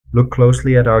Look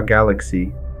closely at our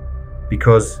galaxy,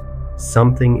 because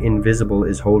something invisible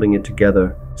is holding it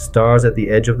together. Stars at the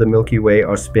edge of the Milky Way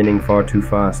are spinning far too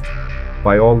fast.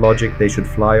 By all logic, they should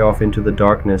fly off into the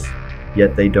darkness,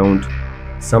 yet they don't.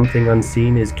 Something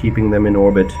unseen is keeping them in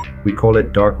orbit. We call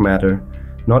it dark matter,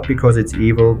 not because it's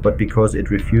evil, but because it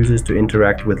refuses to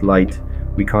interact with light.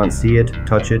 We can't see it,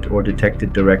 touch it, or detect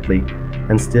it directly,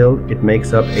 and still it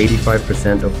makes up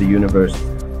 85% of the universe.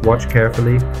 Watch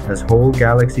carefully as whole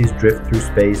galaxies drift through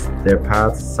space, their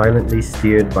paths silently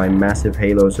steered by massive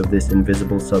halos of this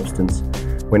invisible substance.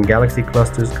 When galaxy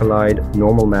clusters collide,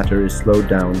 normal matter is slowed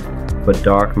down, but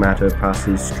dark matter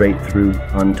passes straight through,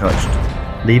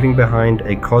 untouched, leaving behind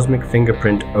a cosmic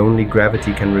fingerprint only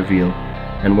gravity can reveal.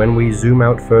 And when we zoom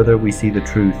out further, we see the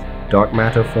truth. Dark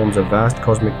matter forms a vast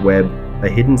cosmic web, a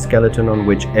hidden skeleton on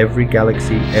which every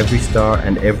galaxy, every star,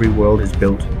 and every world is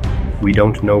built. We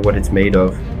don't know what it's made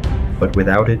of, but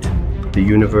without it, the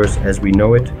universe as we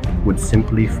know it would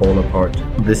simply fall apart.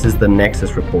 This is the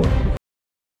Nexus report.